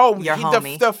your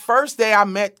homie. The first day I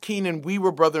met Kenan, we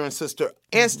were brother and sister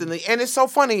instantly. Mm-hmm. And it's so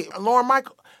funny.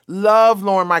 Love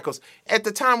Lorne Michaels. At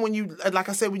the time when like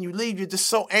I said, when you leave, you're just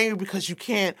so angry because you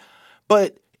can't.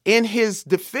 But in his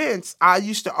defense, I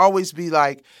used to always be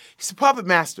like, he's a puppet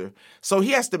master. So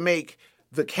he has to make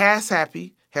the cast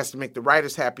happy, has to make the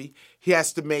writers happy, he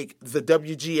has to make the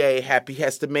WGA happy, he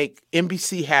has to make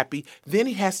NBC happy, then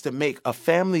he has to make a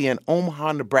family in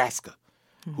Omaha, Nebraska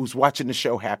who's watching the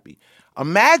show happy.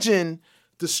 Imagine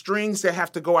the strings that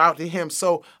have to go out to him.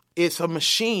 So it's a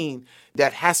machine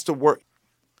that has to work.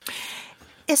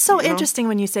 It's so interesting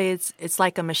when you say it's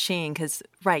like a machine because,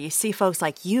 you see folks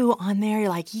like you on there. You're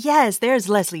like, yes, there's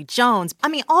Leslie Jones. I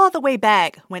mean, all the way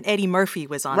back when Eddie Murphy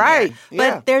was on there.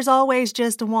 But there's always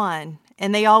just one.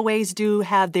 And they always do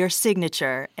have their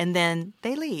signature. And then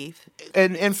they leave.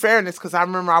 And in fairness, because I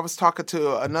remember I was talking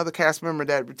to another cast member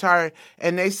that retired.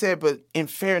 And they said, but in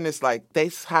fairness, like,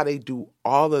 that's how they do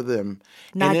all of them.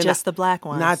 Not just the black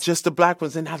ones. Not just the black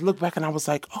ones. And I look back and I was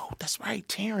like, oh, that's right,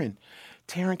 Taron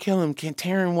Killam.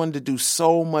 Taron wanted to do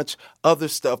so much other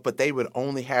stuff, but they would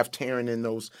only have Taron in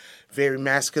those very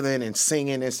masculine and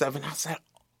singing and stuff. And I said,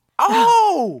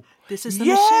 oh, this is the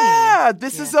machine. Yeah,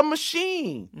 this is a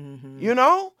machine,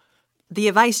 The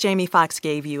advice Jamie Foxx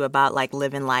gave you about like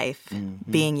living life,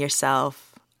 being yourself,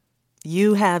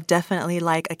 you have definitely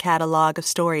like a catalog of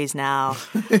stories now.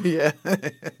 Yeah.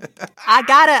 I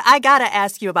gotta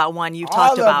ask you about one you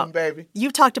talked about. All of them, baby.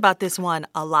 You've talked about this one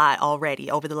a lot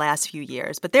already over the last few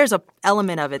years, but there's a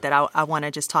element of it that I want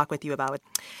to just talk with you about.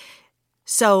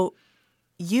 So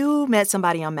you met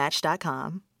somebody on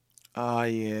Match.com. Oh,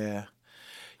 yeah.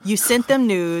 You sent them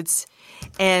nudes,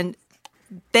 and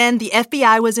then the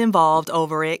FBI was involved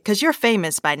over it because you're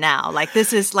famous by now. Like,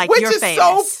 this is like you're famous. Which is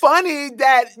so funny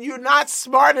that you're not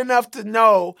smart enough to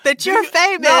know that you're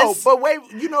famous. No, but wait,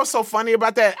 what's so funny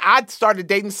about that? I started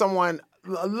dating someone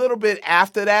a little bit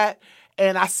after that,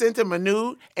 and I sent him a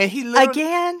nude, and he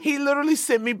literally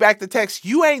sent me back the text,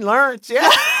 "You ain't learned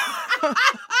yet."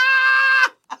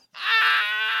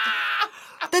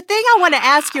 The thing I want to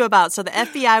ask you about, so the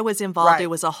FBI was involved. Right. It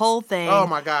was a whole thing. Oh,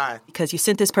 my God. Because you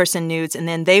sent this person nudes, and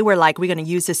then they were like, we're going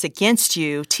to use this against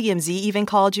you. TMZ even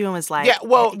called you and was like... Yeah,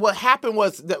 well, what happened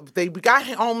was they got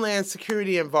Homeland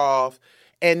Security involved,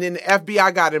 and then the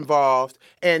FBI got involved,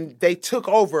 and they took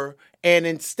over, And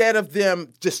instead of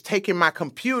them just taking my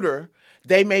computer,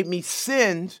 they made me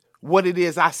send what it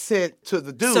is I sent to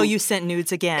the dude. So you sent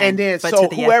nudes again. And then, but so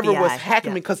to the whoever FBI. was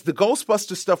hacking me, because the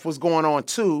Ghostbuster stuff was going on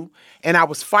too, and I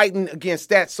was fighting against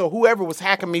that. So whoever was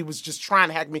hacking me was just trying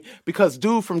to hack me, because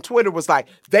dude from Twitter was like,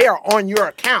 they are on your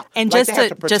account. And like,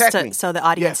 just to so the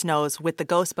audience knows, with the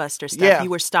Ghostbuster stuff,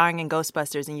 you were starring in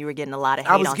Ghostbusters and you were getting a lot of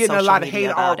hate on social media. I was getting a lot of hate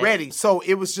about already. it. So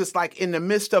it was just like in the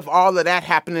midst of all of that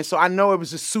happening. So I know it was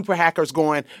just super hackers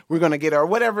going, we're going to get her, or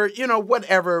whatever,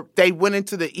 whatever. They went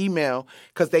into the email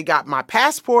because they got my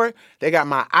passport, they got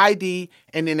my ID,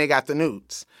 and then they got the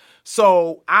nudes.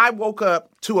 So I woke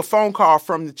up to a phone call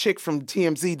from the chick from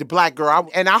TMZ, the black girl,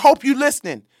 and I hope you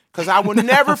listening, because I will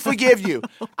never forgive you.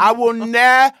 I will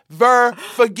never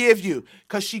forgive you.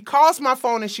 Because she calls my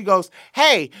phone and she goes,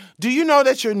 hey, do you know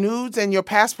that your nudes and your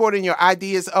passport and your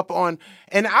ID is up on...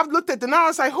 And I looked at the number, I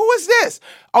was like, who is this?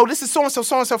 Oh, this is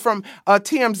so-and-so from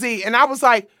TMZ. And I was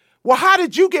like, well, how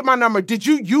did you get my number? Did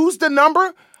you use the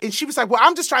number? And she was like, well,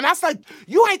 I'm just trying. I was like,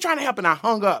 you ain't trying to help. And I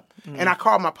hung up. And I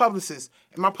called my publicist.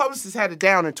 And my publicist had it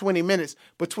down in 20 minutes.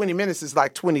 But 20 minutes is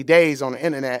like 20 days on the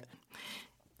internet.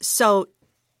 So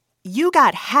you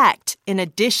got hacked in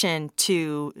addition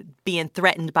to being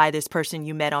threatened by this person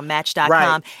you met on Match.com.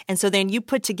 Right. And so then you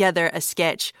put together a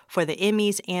sketch for the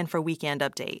Emmys and for Weekend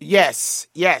Update. Yes.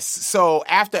 So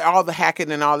after all the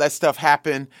hacking and all that stuff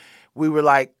happened, we were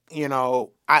like,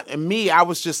 I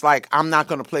was just like, I'm not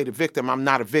going to play the victim. I'm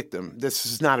not a victim. This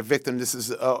is not a victim. This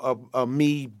is a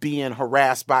me being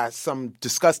harassed by some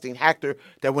disgusting hacker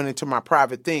that went into my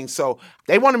private thing. So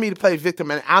they wanted me to play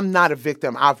victim, and I'm not a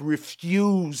victim. I've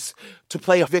refused to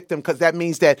play a victim, because that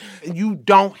means that you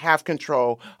don't have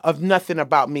control of nothing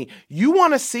about me. You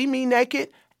want to see me naked?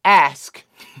 Ask.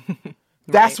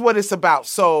 That's what it's about.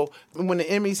 So when the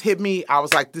Emmys hit me, I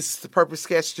was like, this is the perfect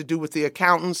sketch to do with the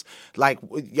accountants. Like,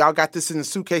 y'all got this in the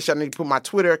suitcase. Y'all need to put my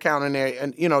Twitter account in there.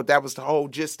 And, that was the whole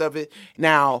gist of it.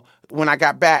 Now, when I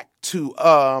got back to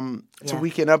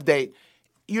Weekend Update,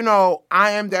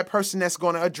 I am that person that's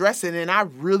going to address it. And I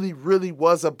really, really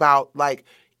was about, like,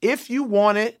 if you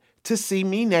wanted to see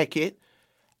me naked,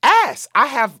 ask. I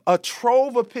have a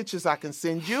trove of pictures I can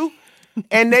send you.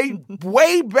 And they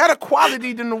way better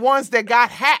quality than the ones that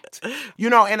got hacked.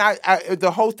 And I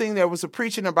the whole thing that was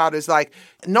preaching about is like,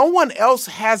 no one else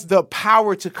has the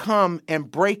power to come and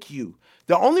break you.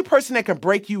 The only person that can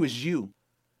break you is you.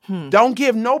 Don't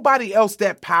give nobody else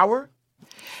that power.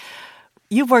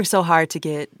 You've worked so hard to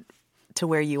get to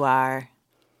where you are.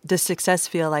 Does success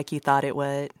feel like you thought it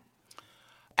would?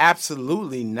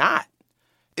 Absolutely not.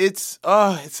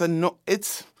 I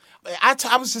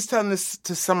was just telling this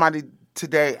to somebody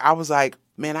today. I was like,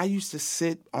 man, I used to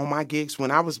sit on my gigs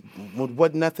when I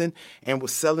wasn't nothing and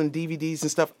was selling DVDs and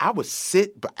stuff. I would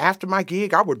sit, but after my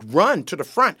gig, I would run to the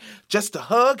front just to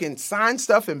hug and sign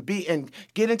stuff and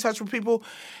get in touch with people.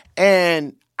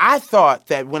 And I thought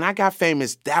that when I got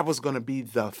famous, that was going to be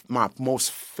my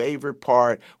most favorite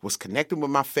part, was connecting with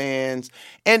my fans.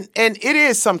 And it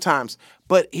is sometimes,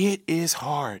 but it is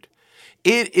hard.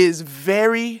 It is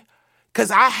very... Because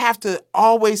I have to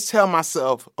always tell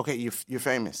myself, okay, you're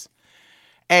famous.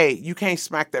 Hey, you can't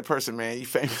smack that person, man. You're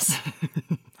famous.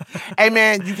 Hey,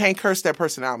 man, you can't curse that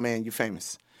person out, man. You're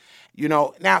famous.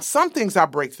 Now, some things I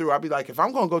break through. I'll be like, if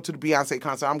I'm going to go to the Beyonce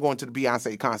concert, I'm going to the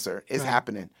Beyonce concert. It's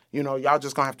happening. Y'all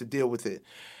just going to have to deal with it.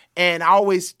 And I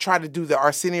always try to do the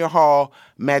Arsenio Hall,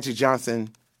 Magic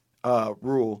Johnson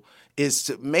rule, is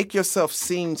to make yourself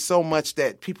seen so much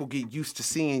that people get used to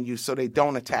seeing you so they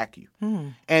don't attack you.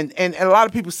 And a lot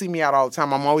of people see me out all the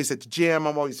time. I'm always at the gym.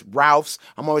 I'm always Ralph's.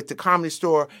 I'm always at the Comedy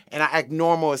Store. And I act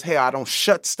normal as hell. I don't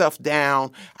shut stuff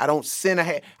down. I don't send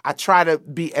ahead. I try to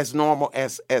be as normal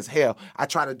as hell. I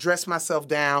try to dress myself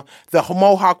down. The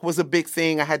mohawk was a big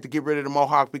thing. I had to get rid of the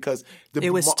mohawk because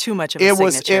it was too much of a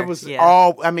signature. It was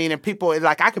all, and people,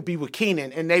 like, I could be with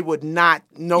Kenan and they would not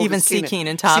know. Even see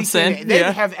Kenan Thompson. They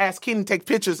have asked Kenan to take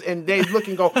pictures and they look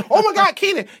and go, oh my God,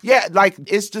 Kenan. Yeah, like,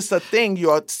 it's just a thing.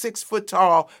 You're a 6 foot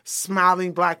tall,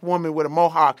 smiling black woman with a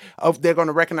mohawk. They're going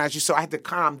to recognize you. So I had to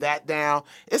calm that down.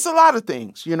 It's a lot of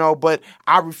things, but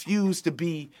I refuse to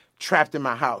be trapped in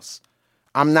my house.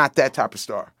 I'm not that type of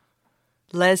star.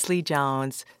 Leslie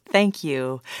Jones, thank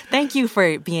you. Thank you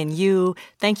for being you.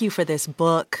 Thank you for this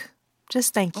book.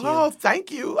 Just thank you. Oh,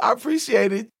 thank you. I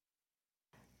appreciate it.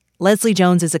 Leslie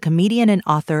Jones is a comedian and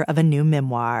author of a new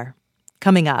memoir.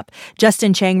 Coming up,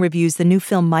 Justin Chang reviews the new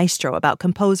film Maestro about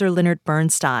composer Leonard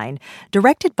Bernstein,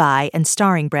 directed by and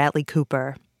starring Bradley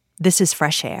Cooper. This is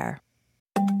Fresh Air.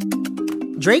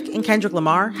 Drake and Kendrick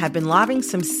Lamar have been lobbing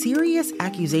some serious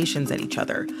accusations at each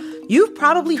other. You've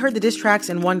probably heard the diss tracks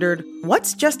and wondered,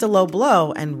 what's just a low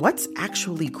blow and what's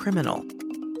actually criminal?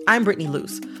 I'm Brittany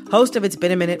Luce, host of It's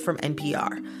Been a Minute from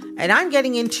NPR, and I'm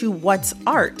getting into what's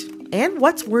art and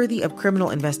what's worthy of criminal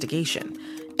investigation,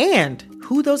 and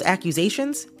who those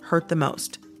accusations hurt the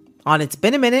most. On It's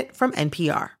Been a Minute from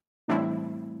NPR.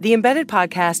 The Embedded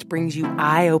podcast brings you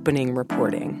eye-opening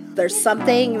reporting. There's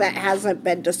something that hasn't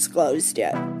been disclosed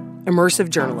yet.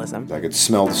 Immersive journalism. I could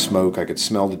smell the smoke. I could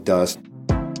smell the dust.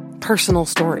 Personal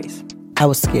stories. I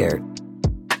was scared.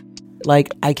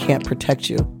 Like, I can't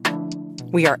protect you.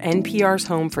 We are NPR's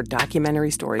home for documentary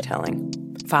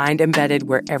storytelling. Find Embedded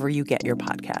wherever you get your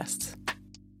podcasts.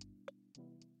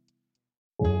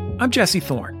 I'm Jesse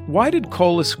Thorne. Why did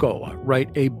Cole Escola write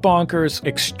a bonkers,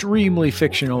 extremely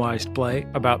fictionalized play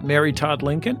about Mary Todd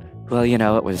Lincoln? Well, you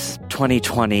know, it was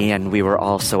 2020 and we were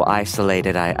all so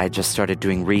isolated. I just started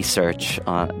doing research,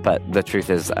 but the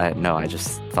truth is, no, I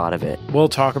just thought of it. We'll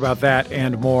talk about that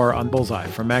and more on Bullseye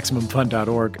from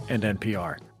MaximumFun.org and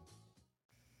NPR.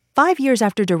 5 years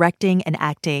after directing and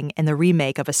acting in the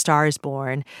remake of A Star is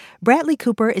Born, Bradley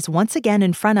Cooper is once again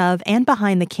in front of and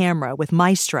behind the camera with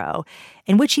Maestro,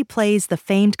 in which he plays the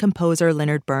famed composer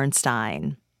Leonard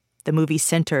Bernstein. The movie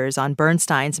centers on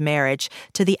Bernstein's marriage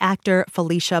to the actor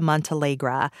Felicia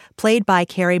Montealegre, played by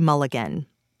Carey Mulligan.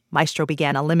 Maestro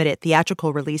began a limited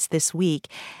theatrical release this week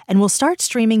and will start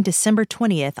streaming December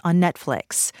 20th on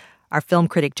Netflix. Our film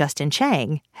critic Justin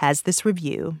Chang has this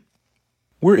review.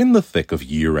 We're in the thick of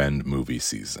year-end movie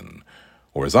season,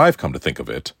 or as I've come to think of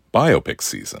it, biopic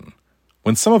season,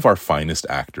 when some of our finest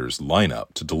actors line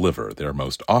up to deliver their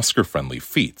most Oscar-friendly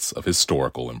feats of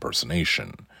historical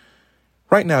impersonation.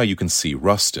 Right now you can see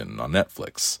Rustin on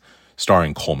Netflix,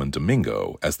 starring Colman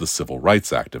Domingo as the civil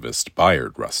rights activist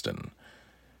Bayard Rustin.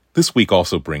 This week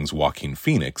also brings Joaquin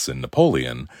Phoenix in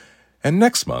Napoleon, and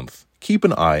next month, keep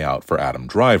an eye out for Adam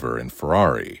Driver in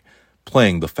Ferrari,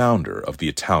 playing the founder of the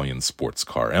Italian sports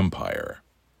car empire.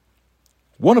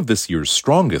 One of this year's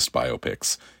strongest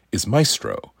biopics is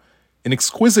Maestro, an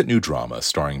exquisite new drama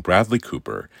starring Bradley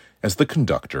Cooper as the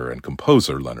conductor and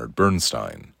composer Leonard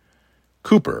Bernstein.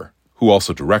 Cooper, who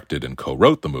also directed and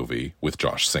co-wrote the movie with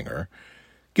Josh Singer,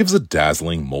 gives a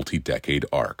dazzling multi-decade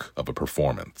arc of a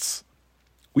performance.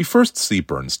 We first see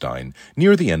Bernstein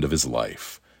near the end of his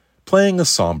life, playing a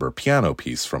somber piano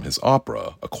piece from his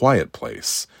opera, A Quiet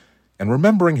Place, and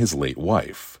remembering his late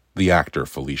wife, the actor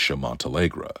Felicia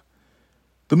Montealegre.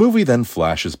 The movie then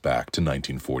flashes back to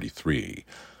 1943,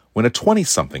 when a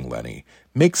 20-something Lenny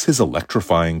makes his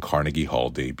electrifying Carnegie Hall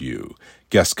debut,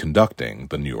 guest conducting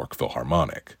the New York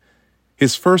Philharmonic,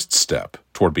 his first step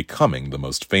toward becoming the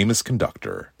most famous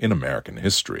conductor in American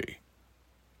history.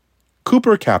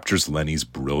 Cooper captures Lenny's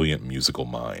brilliant musical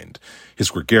mind,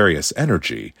 his gregarious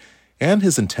energy, and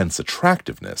his intense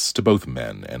attractiveness to both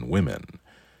men and women.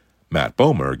 Matt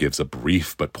Bomer gives a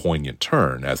brief but poignant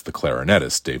turn as the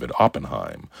clarinetist David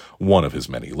Oppenheim, one of his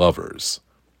many lovers.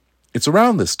 It's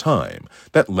around this time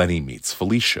that Lenny meets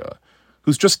Felicia,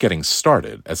 who's just getting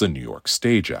started as a New York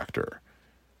stage actor.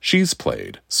 She's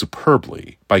played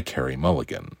superbly by Carey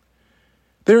Mulligan.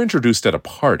 They're introduced at a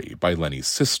party by Lenny's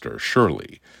sister,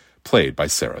 Shirley, played by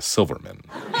Sarah Silverman.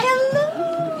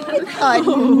 Hello! I thought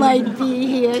you might be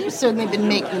here. You've certainly been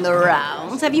making the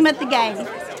rounds. Have you met the gang?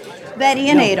 Betty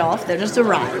and Adolph, they're just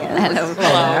arriving. Hello,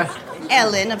 Claire.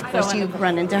 Ellen, of course, you've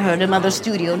run into her at Mother's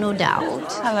studio, no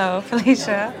doubt. Hello,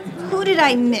 Felicia. Who did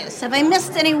I miss? Have I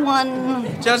missed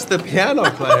anyone? Just the piano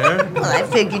player. Well, I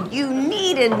figured you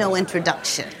needed no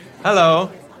introduction. Hello,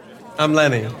 I'm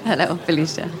Lenny. Hello,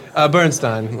 Felicia.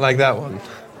 Bernstein, like that one.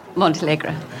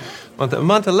 Montealegre.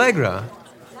 Montealegre?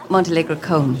 Montealegre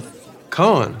Cohn.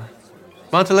 Cohen?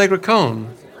 Montealegre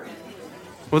Cohn.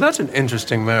 Well, that's an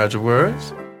interesting marriage of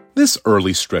words. This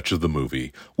early stretch of the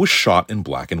movie was shot in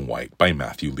black and white by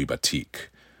Matthew Libatique,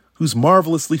 whose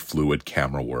marvelously fluid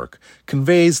camera work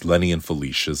conveys Lenny and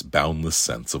Felicia's boundless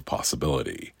sense of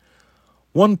possibility.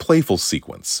 One playful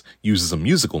sequence uses a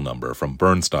musical number from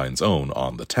Bernstein's own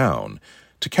On the Town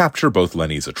to capture both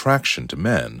Lenny's attraction to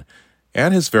men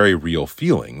and his very real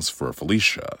feelings for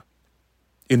Felicia.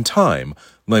 In time,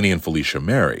 Lenny and Felicia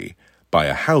marry, buy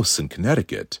a house in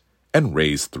Connecticut, and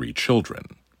raise 3 children.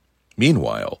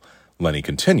 Meanwhile, Lenny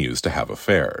continues to have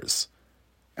affairs.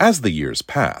 As the years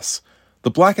pass, the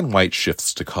black and white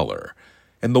shifts to color,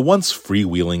 and the once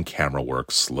freewheeling camera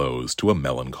work slows to a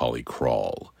melancholy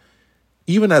crawl.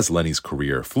 Even as Lenny's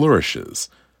career flourishes,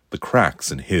 the cracks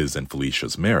in his and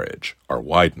Felicia's marriage are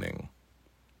widening.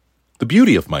 The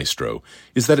beauty of Maestro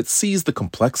is that it sees the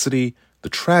complexity, the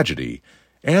tragedy,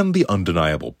 and the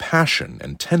undeniable passion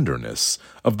and tenderness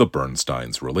of the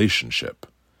Bernsteins' relationship.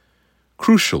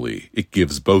 Crucially, it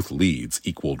gives both leads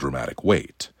equal dramatic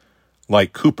weight.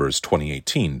 Like Cooper's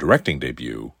 2018 directing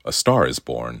debut, A Star is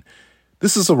Born,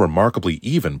 this is a remarkably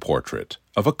even portrait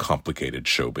of a complicated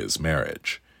showbiz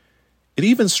marriage. It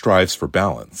even strives for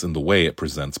balance in the way it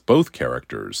presents both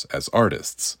characters as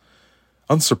artists.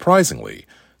 Unsurprisingly,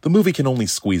 the movie can only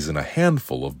squeeze in a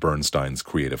handful of Bernstein's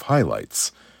creative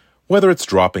highlights, whether it's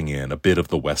dropping in a bit of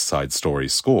the West Side Story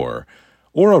score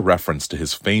or a reference to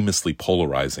his famously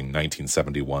polarizing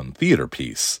 1971 theater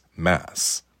piece,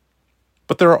 Mass.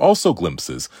 But there are also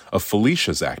glimpses of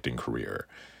Felicia's acting career,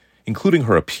 including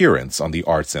her appearance on the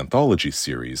arts anthology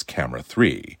series Camera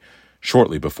 3,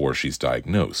 shortly before she's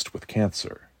diagnosed with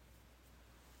cancer.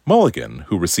 Mulligan,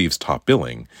 who receives top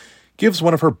billing, gives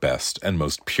one of her best and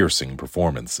most piercing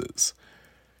performances.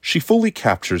 She fully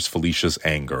captures Felicia's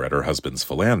anger at her husband's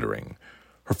philandering,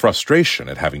 her frustration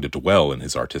at having to dwell in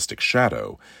his artistic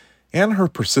shadow, and her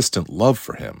persistent love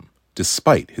for him,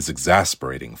 despite his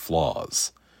exasperating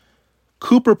flaws.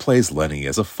 Cooper plays Lenny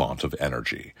as a font of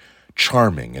energy,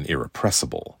 charming and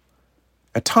irrepressible.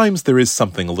 At times there is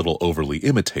something a little overly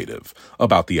imitative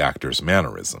about the actor's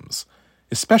mannerisms,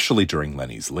 especially during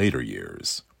Lenny's later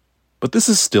years. But this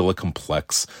is still a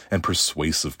complex and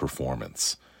persuasive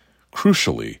performance.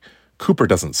 Crucially, Cooper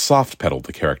doesn't soft-pedal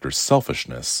the character's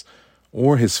selfishness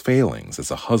or his failings as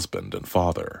a husband and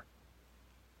father.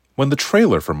 When the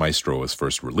trailer for Maestro was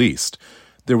first released,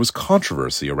 there was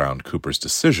controversy around Cooper's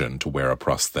decision to wear a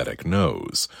prosthetic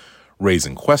nose,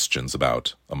 raising questions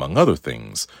about, among other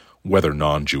things, whether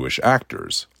non-Jewish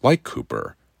actors, like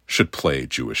Cooper, should play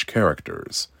Jewish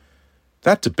characters.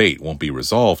 That debate won't be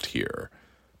resolved here,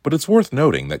 but it's worth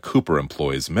noting that Cooper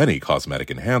employs many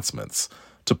cosmetic enhancements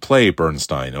to play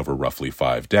Bernstein over roughly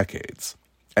 5 decades,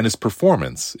 and his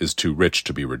performance is too rich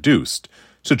to be reduced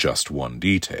to just one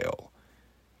detail.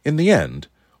 In the end,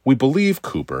 we believe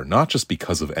Cooper not just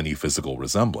because of any physical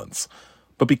resemblance,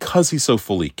 but because he so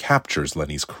fully captures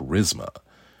Lenny's charisma,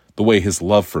 the way his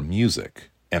love for music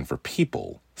and for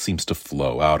people seems to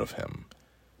flow out of him.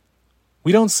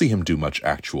 We don't see him do much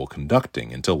actual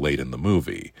conducting until late in the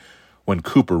movie, when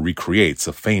Cooper recreates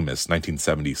a famous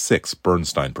 1976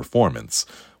 Bernstein performance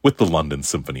with the London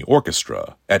Symphony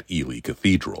Orchestra at Ely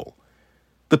Cathedral.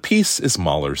 The piece is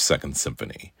Mahler's Second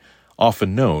Symphony,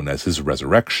 often known as his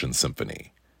Resurrection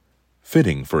Symphony,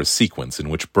 fitting for a sequence in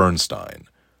which Bernstein,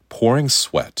 pouring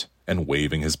sweat and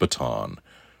waving his baton,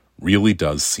 really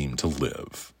does seem to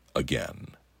live again.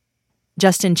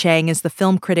 Justin Chang is the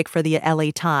film critic for the LA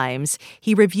Times.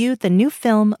 He reviewed the new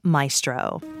film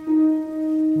Maestro.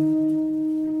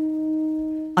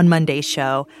 On Monday's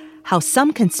show, how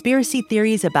some conspiracy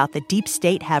theories about the deep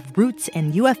state have roots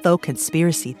in UFO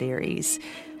conspiracy theories.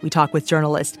 We talk with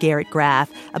journalist Garrett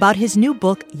Graff about his new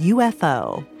book,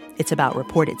 UFO. It's about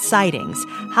reported sightings,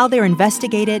 how they're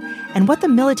investigated, and what the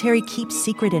military keeps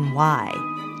secret and why,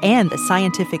 and the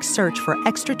scientific search for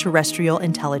extraterrestrial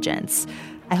intelligence.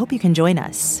 I hope you can join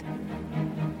us.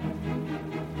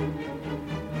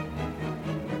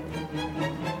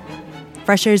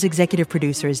 Fresh Air's executive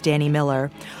producer is Danny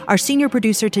Miller. Our senior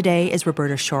producer today is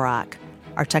Roberta Shorak.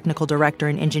 Our technical director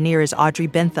and engineer is Audrey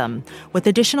Bentham, with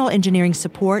additional engineering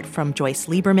support from Joyce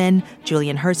Lieberman,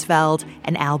 Julian Hersfeld,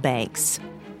 and Al Banks.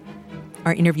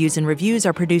 Our interviews and reviews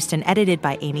are produced and edited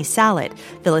by Amy Salet,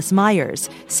 Phyllis Myers,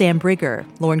 Sam Brigger,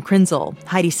 Lauren Krinzel,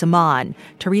 Heidi Saman,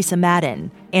 Teresa Madden,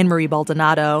 Anne-Marie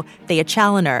Baldonado, Thea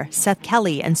Challoner, Seth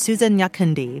Kelly, and Susan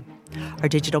Nyakundi. Our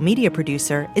digital media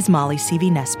producer is Molly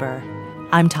C.V.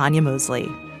 I'm Tanya Mosley.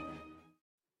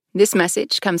 This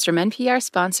message comes from NPR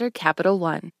sponsor Capital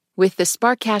One. With the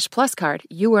Spark Cash Plus card,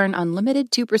 you earn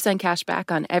unlimited 2% cash back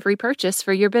on every purchase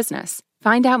for your business.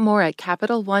 Find out more at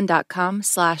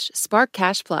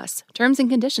CapitalOne.com/SparkCashPlus. Terms and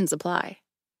conditions apply.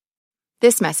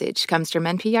 This message comes from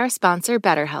NPR sponsor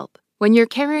BetterHelp. When you're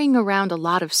carrying around a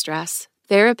lot of stress,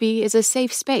 therapy is a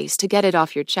safe space to get it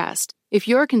off your chest. If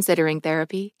you're considering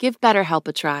therapy, give BetterHelp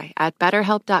a try at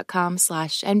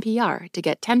BetterHelp.com/NPR to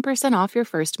get 10% off your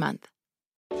first month.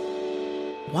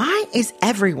 Why is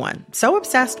everyone so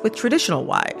obsessed with traditional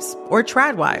wives or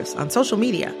trad wives on social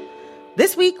media?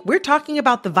 This week, we're talking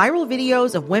about the viral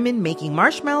videos of women making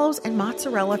marshmallows and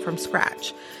mozzarella from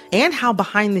scratch, and how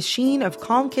behind the sheen of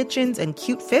calm kitchens and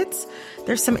cute fits,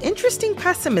 there's some interesting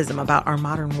pessimism about our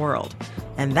modern world.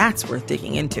 And that's worth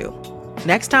digging into.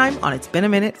 Next time on It's Been a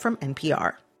Minute from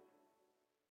NPR.